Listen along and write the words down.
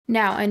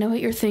Now, I know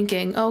what you're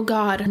thinking. Oh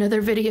god, another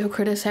video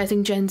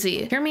criticizing Gen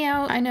Z. Hear me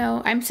out. I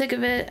know, I'm sick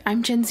of it.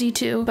 I'm Gen Z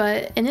too.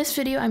 But in this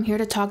video, I'm here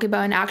to talk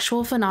about an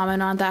actual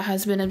phenomenon that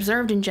has been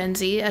observed in Gen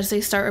Z as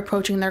they start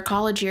approaching their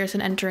college years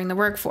and entering the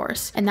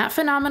workforce. And that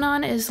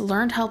phenomenon is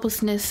learned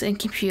helplessness and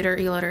computer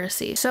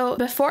illiteracy. So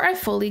before I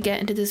fully get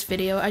into this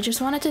video, I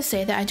just wanted to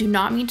say that I do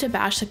not mean to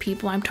bash the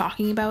people I'm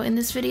talking about in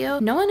this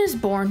video. No one is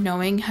born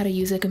knowing how to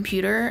use a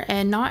computer,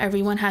 and not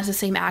everyone has the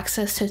same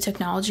access to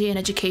technology and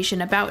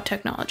education about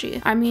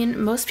technology. I mean,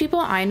 most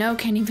people I know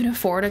can't even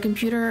afford a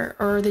computer,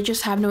 or they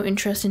just have no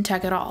interest in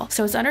tech at all.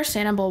 So it's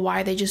understandable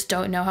why they just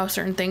don't know how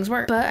certain things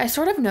work. But I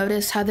sort of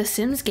noticed how the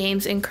Sims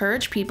games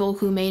encourage people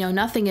who may know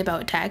nothing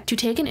about tech to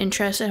take an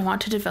interest and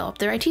want to develop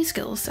their IT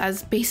skills,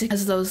 as basic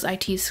as those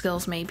IT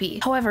skills may be.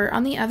 However,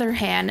 on the other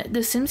hand,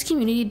 the Sims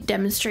community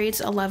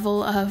demonstrates a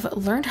level of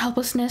learned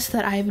helplessness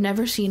that I have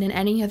never seen in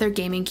any other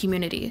gaming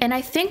community. And I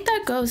think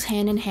that goes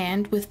hand in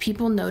hand with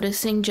people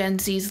noticing Gen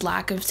Z's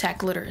lack of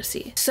tech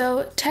literacy.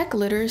 So tech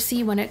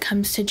literacy when it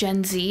comes to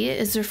Gen Z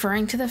is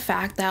referring to the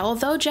fact that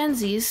although Gen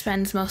Z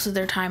spends most of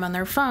their time on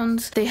their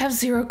phones, they have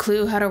zero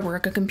clue how to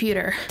work a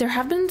computer. There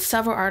have been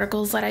several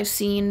articles that I've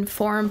seen,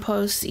 forum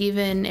posts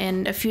even,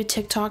 and a few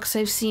TikToks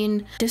I've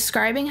seen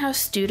describing how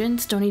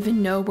students don't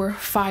even know where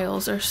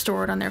files are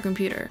stored on their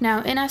computer.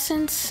 Now, in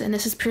essence, and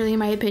this is purely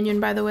my opinion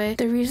by the way,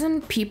 the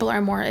reason people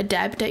are more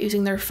adept at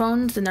using their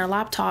phones than their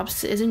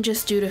laptops isn't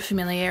just due to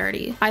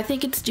familiarity. I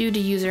think it's due to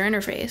user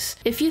interface.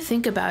 If you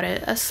think about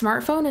it, a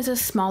smartphone is a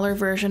smaller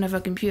version of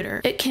a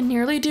computer. It can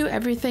nearly do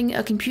everything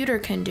a computer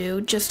can do,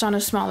 just on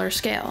a smaller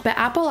scale. But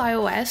Apple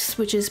iOS,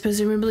 which is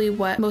presumably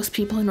what most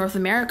people in North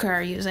America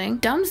are using,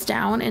 dumbs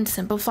down and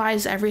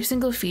simplifies every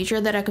single feature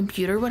that a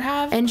computer would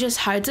have and just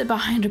hides it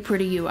behind a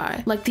pretty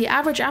UI. Like, the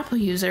average Apple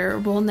user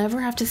will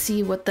never have to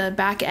see what the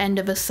back end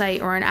of a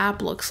site or an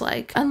app looks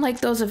like,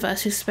 unlike those of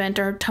us who spent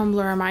our Tumblr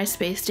or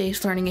MySpace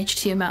days learning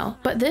HTML.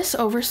 But this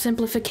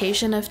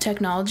oversimplification of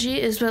technology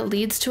is what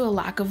leads to a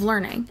lack of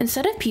learning.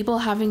 Instead of people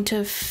having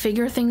to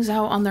figure things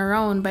out on their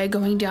own by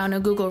going down a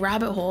Google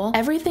rabbit hole,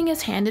 everything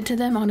is handed to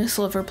them on a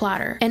silver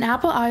platter. An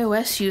Apple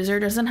iOS user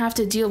doesn't have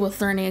to deal with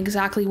learning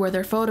exactly where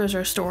their photos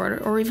are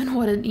stored or even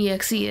what an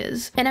exe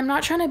is. And I'm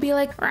not trying to be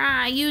like,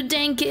 rah, you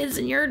dang kids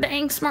and your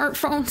dang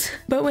smartphones.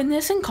 But when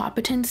this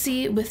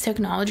incompetency with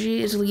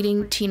technology is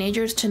leading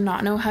teenagers to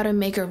not know how to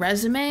make a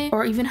resume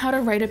or even how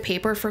to write a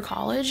paper for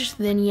college,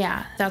 then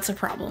yeah, that's a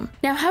problem.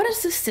 Now, how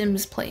does The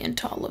Sims play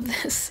into all of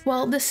this?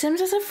 Well, The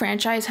Sims as a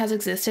franchise has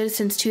existed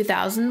since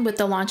 2000 with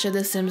the launch of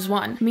The Sims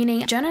 1,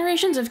 meaning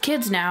generations of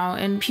kids now,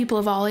 and people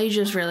of all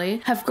ages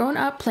really, have grown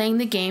up playing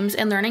the games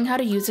and learning how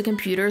to use a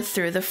computer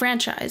through the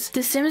franchise.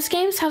 The Sims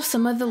games have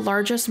some of the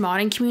largest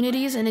modding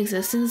communities in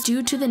existence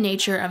due to the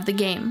nature of the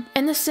game.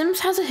 And The Sims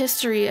has a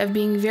history of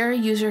being very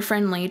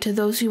user-friendly to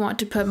those who want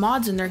to put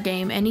mods in their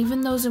game and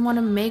even those who want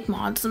to make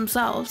mods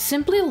themselves.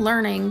 Simply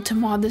learning to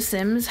mod The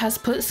Sims has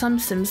put some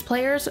Sims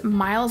players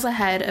miles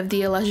ahead of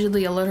the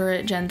allegedly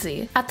illiterate Gen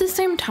Z. At the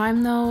same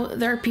time though,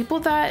 there are people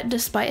that,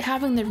 despite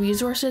having the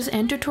resources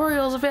and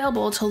tutorials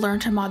available to learn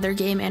to mod their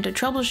game and to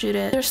troubleshoot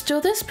it, there's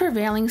still this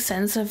prevailing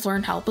sense of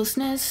learned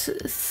helplessness,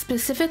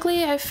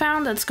 specifically I've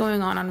found that's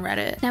going on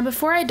Reddit. Now,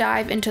 before I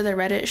dive into the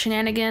Reddit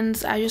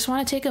shenanigans, I just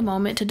want to take a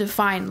moment to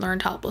define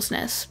learned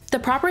helplessness. The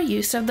proper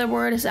use of the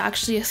word is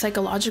actually a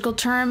psychological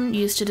term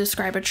used to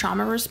describe a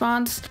trauma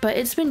response, but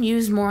it's been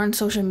used more on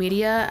social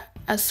media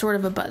as sort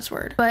of a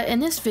buzzword. But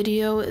in this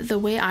video, the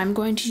way I'm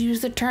going to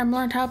use the term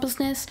learned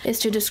helplessness is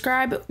to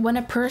describe when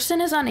a person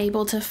is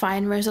unable to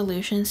find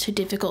resolutions to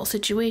difficult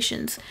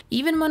situations,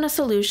 even when a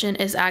solution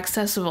is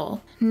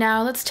accessible.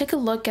 Now let's take a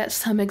look at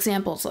some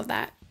examples of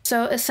that.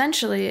 So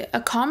essentially,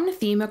 a common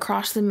theme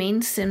across the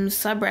main Sims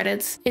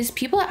subreddits is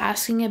people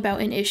asking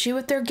about an issue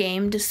with their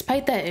game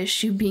despite that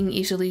issue being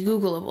easily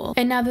Googleable.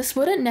 And now this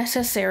wouldn't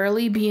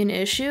necessarily be an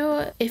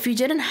issue if you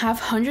didn't have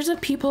hundreds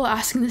of people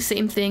asking the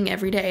same thing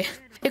every day.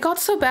 It got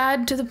so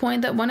bad to the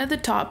point that one of the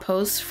top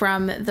posts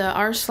from the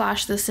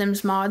r/The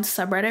Sims mods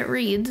subreddit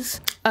reads,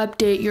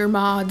 "Update your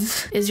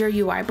mods. Is your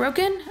UI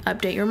broken?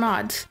 Update your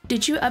mods.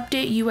 Did you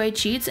update UI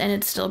cheats and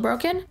it's still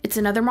broken? It's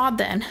another mod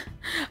then.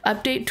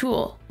 Update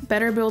tool.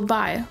 Better build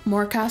by.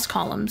 More cast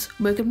columns.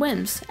 Wicked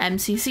whims.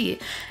 MCC.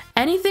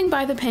 Anything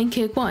by the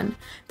Pancake one.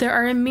 There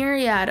are a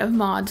myriad of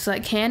mods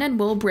that can and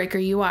will break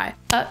your UI.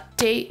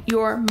 Update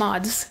your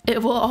mods.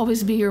 It will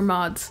always be your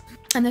mods."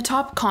 And the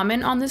top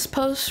comment on this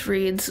post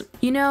reads,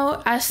 "You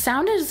know, as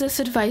sound as this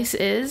advice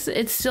is,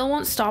 it still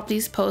won't stop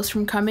these posts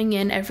from coming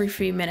in every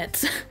few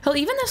minutes." Hell,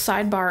 even the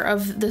sidebar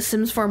of the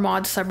Sims 4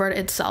 mod subreddit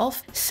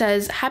itself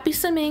says, "Happy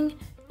simming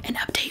and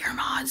update your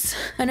mods."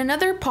 And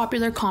another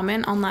popular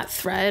comment on that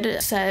thread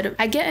said,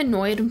 "I get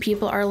annoyed when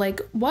people are like,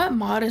 what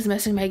mod is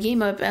messing my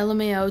game up?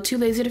 LMAO, too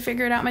lazy to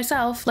figure it out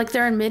myself." Like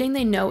they're admitting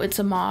they know it's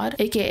a mod,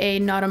 aka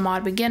not a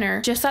mod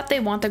beginner, just that they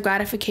want the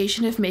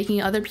gratification of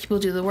making other people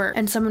do the work.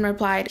 And someone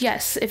replied,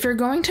 "Yes, if you're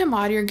going to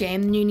mod your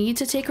game, then you need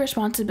to take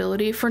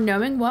responsibility for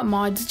knowing what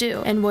mods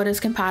do and what is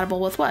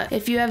compatible with what.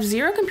 If you have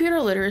zero computer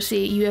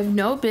literacy, you have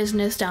no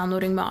business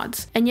downloading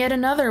mods." And yet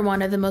another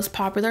one of the most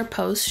popular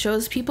posts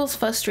shows people's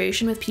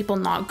frustration with people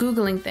not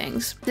Googling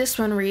things. This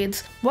one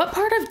reads, what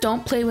part of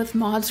don't play with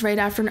mods right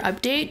after an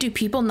update do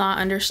people not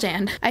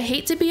understand? I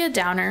hate to be a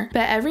downer,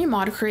 but every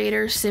mod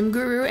creator, sim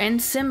guru,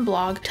 and sim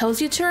blog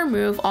tells you to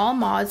remove all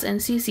mods and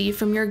CC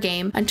from your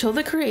game until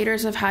the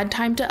creators have had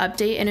time to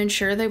update and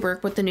ensure they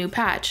work with the new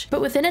patch.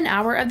 But within an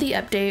hour of the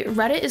update,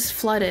 Reddit is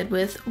flooded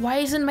with "why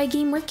isn't my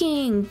game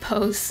working?"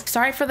 posts.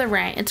 Sorry for the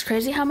rant, it's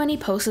crazy how many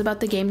posts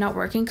about the game not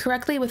working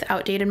correctly with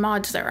outdated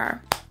mods there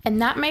are. And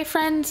that, my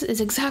friends,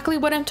 is exactly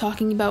what I'm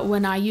talking about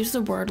when I use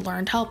the word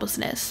learned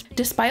helplessness.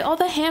 Despite all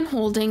the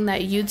hand-holding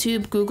that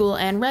YouTube, Google,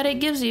 and Reddit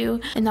gives you,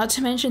 and not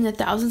to mention the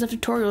thousands of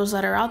tutorials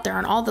that are out there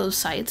on all those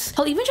sites,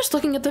 hell, even just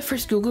looking at the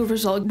first Google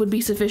result would be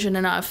sufficient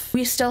enough.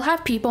 We still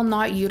have people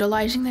not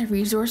utilizing the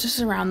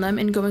resources around them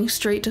and going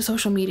straight to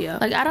social media.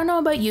 Like, I don't know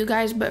about you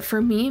guys, but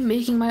for me,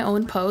 making my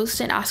own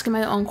post and asking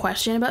my own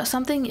question about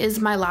something is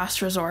my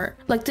last resort.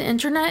 Like, the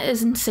internet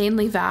is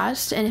insanely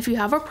vast, and if you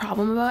have a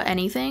problem about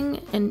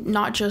anything, and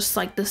not just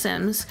like The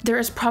Sims, there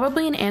is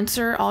probably an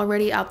answer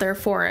already out there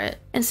for it.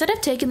 Instead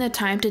of taking the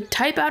time to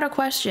type out a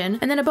question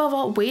and then above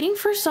all waiting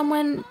for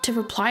someone to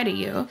reply to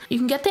you, you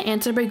can get the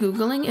answer by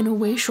Googling in a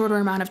way shorter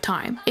amount of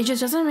time. It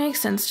just doesn't make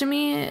sense to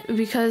me,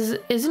 because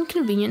isn't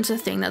convenience a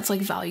thing that's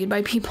like valued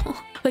by people?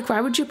 Like,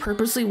 why would you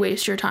purposely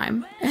waste your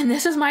time? And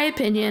this is my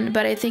opinion,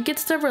 but I think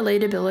it's the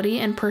relatability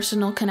and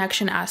personal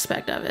connection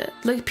aspect of it.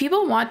 Like,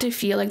 people want to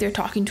feel like they're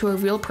talking to a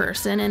real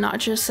person and not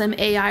just some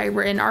AI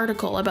written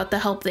article about the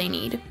help they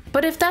need.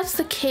 But if that's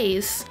the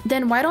case,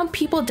 then why don't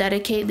people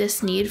dedicate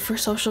this need for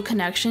social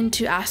connection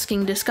to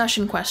asking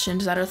discussion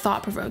questions that are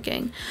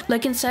thought-provoking?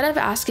 Like, instead of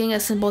asking a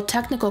simple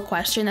technical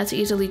question that's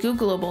easily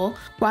Googleable,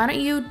 why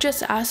don't you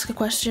just ask a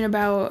question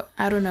about,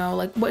 I don't know,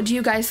 like, what do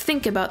you guys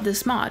think about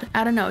this mod?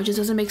 I don't know, it just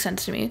doesn't make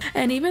sense to me.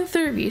 And even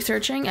through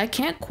researching, I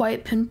can't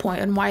quite pinpoint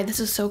on why this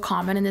is so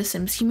common in the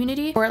Sims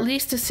community, or at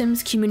least the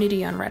Sims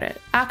community on Reddit.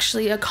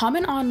 Actually, a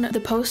comment on the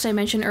post I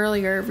mentioned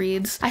earlier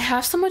reads, I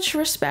have so much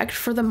respect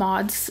for the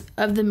mods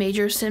of the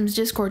major Sims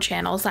Discord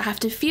channels that have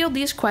to field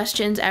these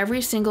questions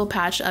every single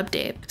patch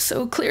update.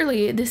 So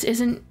clearly, this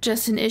isn't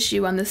just an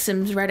issue on the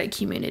Sims Reddit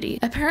community.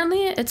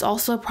 Apparently, it's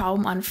also a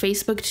problem on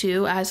Facebook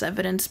too, as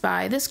evidenced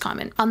by this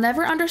comment. I'll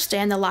never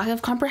understand the lack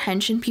of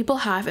comprehension people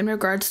have in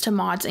regards to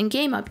mods and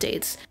game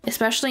updates,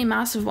 especially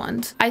massive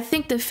ones. I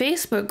think the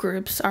Facebook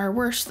groups are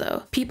worse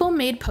though. People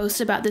made posts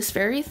about this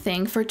very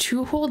thing for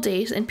 2 whole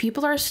days and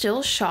people are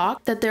still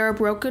shocked that there are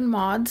broken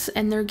mods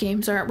and their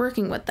games aren't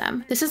working with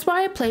them. This is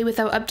why I play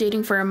without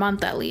updating for a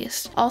month at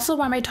least. Also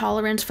why my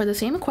tolerance for the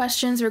same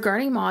questions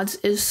regarding mods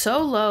is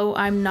so low,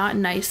 I'm not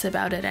nice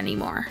about it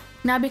anymore.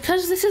 Now,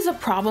 because this is a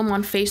problem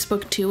on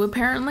Facebook too,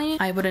 apparently,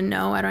 I wouldn't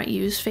know, I don't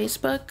use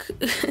Facebook,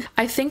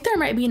 I think there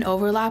might be an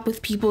overlap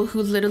with people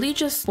who literally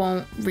just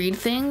won't read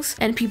things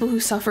and people who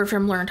suffer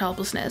from learned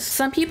helplessness.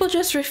 Some people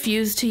just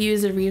refuse to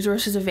use the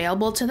resources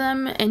available to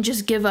them and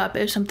just give up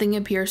if something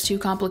appears too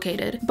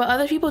complicated, but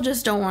other people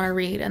just don't want to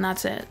read and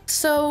that's it.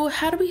 So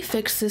how do we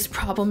fix this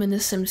problem in the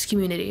Sims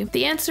community?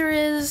 The answer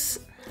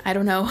is, I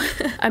don't know.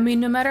 I mean,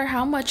 no matter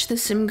how much the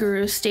sim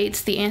guru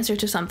states the answer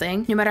to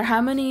something, no matter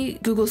how many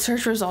Google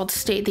search results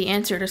state the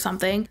answer to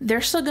something,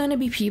 there's still going to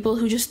be people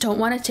who just don't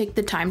want to take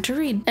the time to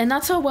read. And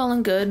that's all well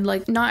and good.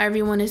 Like, not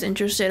everyone is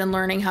interested in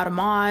learning how to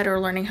mod or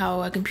learning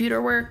how a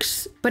computer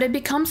works, but it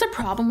becomes a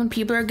problem when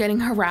people are getting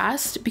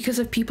harassed because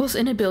of people's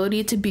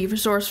inability to be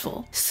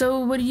resourceful. So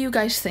what do you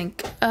guys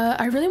think?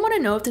 I really want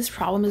to know if this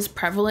problem is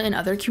prevalent in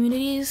other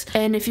communities,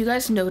 and if you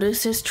guys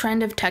notice this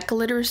trend of tech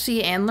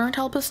illiteracy and learned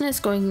helplessness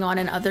going on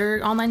in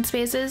other online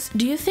spaces.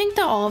 Do you think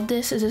that all of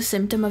this is a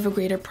symptom of a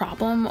greater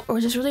problem, or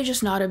is this really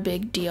just not a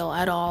big deal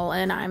at all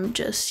and I'm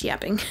just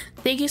yapping?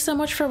 Thank you so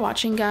much for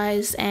watching,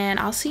 guys, and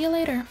I'll see you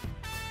later.